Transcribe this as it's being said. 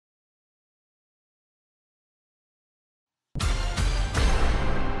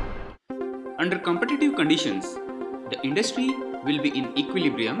Under competitive conditions, the industry will be in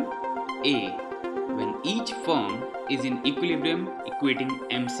equilibrium. A. When each firm is in equilibrium equating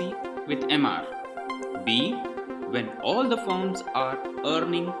MC with MR. B. When all the firms are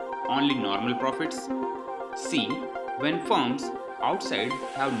earning only normal profits. C. When firms outside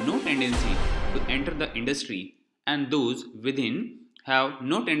have no tendency to enter the industry and those within have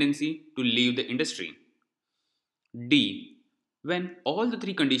no tendency to leave the industry. D. When all the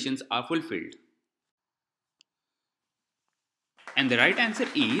three conditions are fulfilled. And the right answer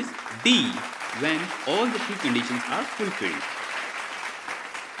is D. When all the three conditions are fulfilled.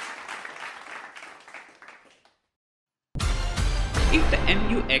 If the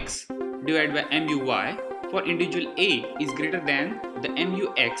MUX divided by MUY for individual A is greater than the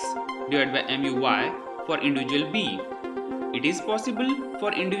MUX divided by MUY for individual B, it is possible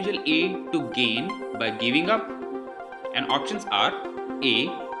for individual A to gain by giving up. And options are A.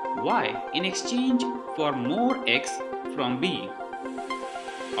 Y in exchange for more X from B.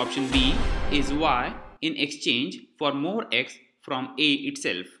 Option B is Y in exchange for more X from A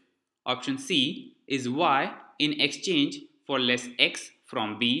itself. Option C is Y in exchange for less X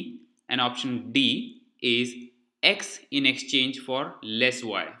from B. And option D is X in exchange for less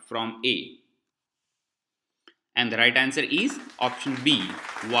Y from A. And the right answer is option B,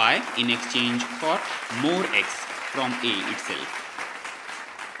 Y in exchange for more X from A itself.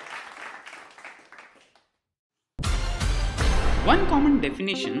 One common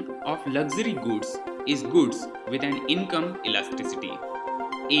definition of luxury goods is goods with an income elasticity.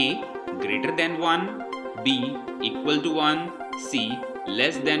 A. Greater than 1, B. Equal to 1, C.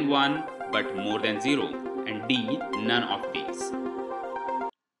 Less than 1 but more than 0, and D. None of these.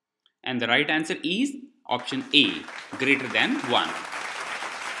 And the right answer is option A. Greater than 1.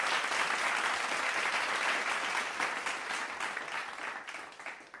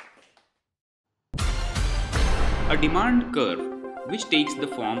 A demand curve, which takes the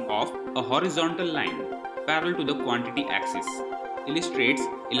form of a horizontal line parallel to the quantity axis, illustrates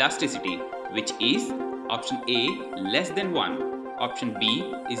elasticity, which is option A less than 1, option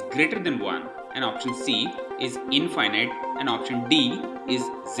B is greater than 1, and option C is infinite, and option D is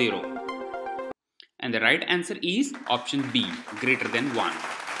 0. And the right answer is option B, greater than 1.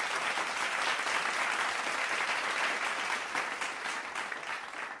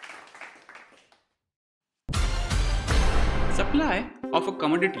 Supply of a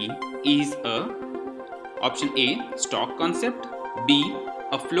commodity is a option A. Stock concept, B.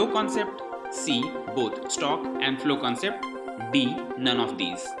 A flow concept, C. Both stock and flow concept, D. None of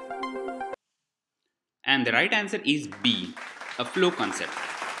these. And the right answer is B. A flow concept.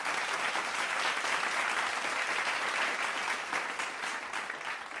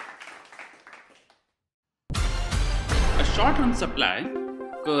 A short-run supply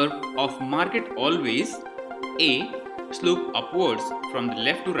curve of market always A. Slope upwards from the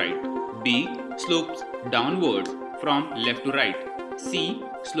left to right, B. Slopes downwards from left to right, C.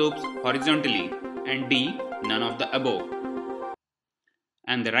 Slopes horizontally, and D. None of the above.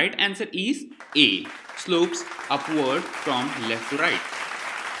 And the right answer is A. Slopes upward from left to right.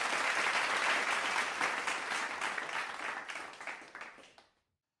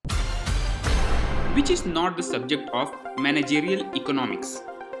 Which is not the subject of managerial economics?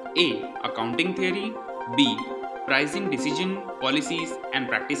 A. Accounting theory, B. Pricing decision, policies and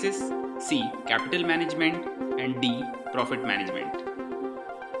practices, C. Capital management, and D. Profit management.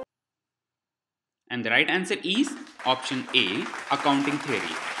 And the right answer is option A. Accounting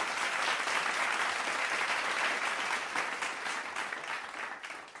theory.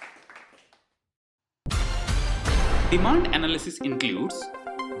 Demand analysis includes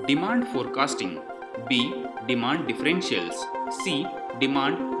demand forecasting, B. Demand differentials, C.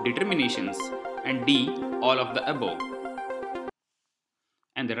 Demand determinations, and D. All of the above.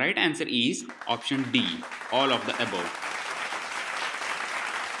 And the right answer is option D. All of the above.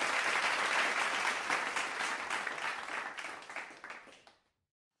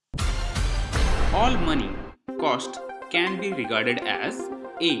 All money cost can be regarded as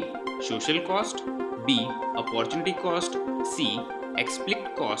A. Social cost, B. Opportunity cost, C.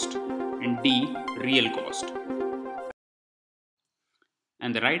 Explicit cost, and D. Real cost.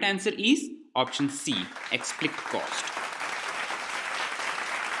 And the right answer is option C. Explicit cost.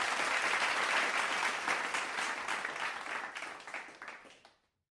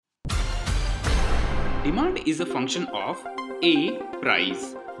 Demand is a function of A.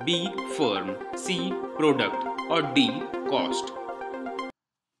 Price, B. Firm, C. Product, or D. Cost.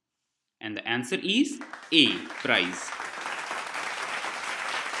 And the answer is A. Price.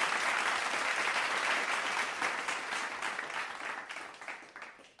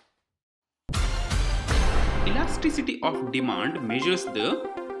 Elasticity of demand measures the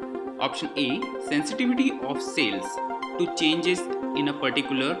option A, sensitivity of sales to changes in a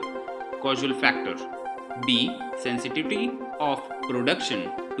particular causal factor. B, sensitivity of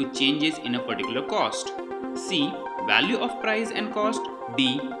production to changes in a particular cost. C, value of price and cost.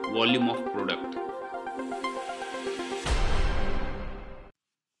 D, volume of product.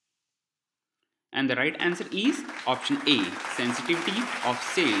 And the right answer is option A, sensitivity of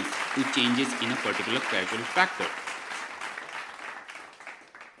sales to changes in a particular causal factor.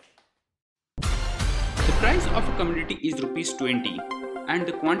 The price of a commodity is rupees 20 and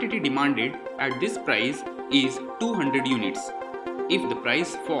the quantity demanded at this price is 200 units. If the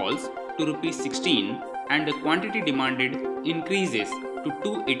price falls to rupees 16 and the quantity demanded increases to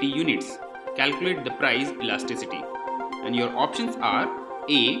 280 units, calculate the price elasticity. And your options are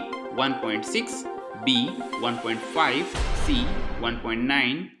A 1.6, B 1.5, C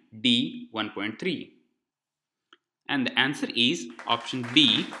 1.9, D 1.3. And the answer is option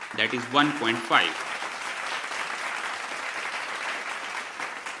B, that is 1.5.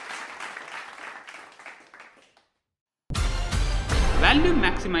 Value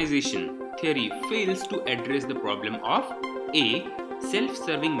maximization theory fails to address the problem of A,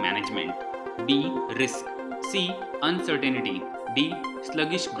 self-serving management, B, risk, C, uncertainty, D,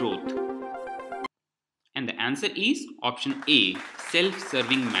 sluggish growth. And the answer is option A,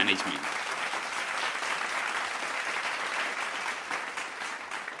 self-serving management.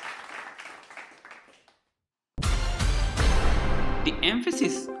 The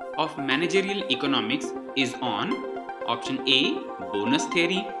emphasis of managerial economics is on option A, bonus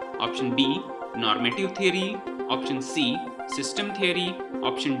theory, option B, normative theory, option C, system theory,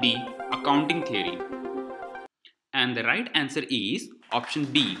 option D, accounting theory. And the right answer is option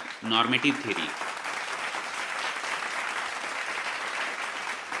B, normative theory.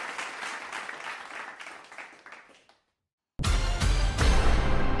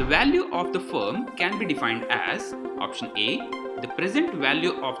 The value of the firm can be defined as option A, the present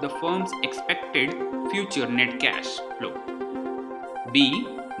value of the firm's expected future net cash flow. B,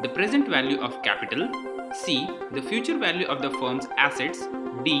 the present value of capital. C, the future value of the firm's assets.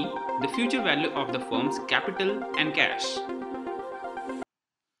 D, the future value of the firm's capital and cash.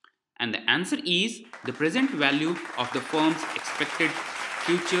 And the answer is the present value of the firm's expected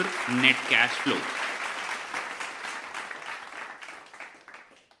future net cash flow.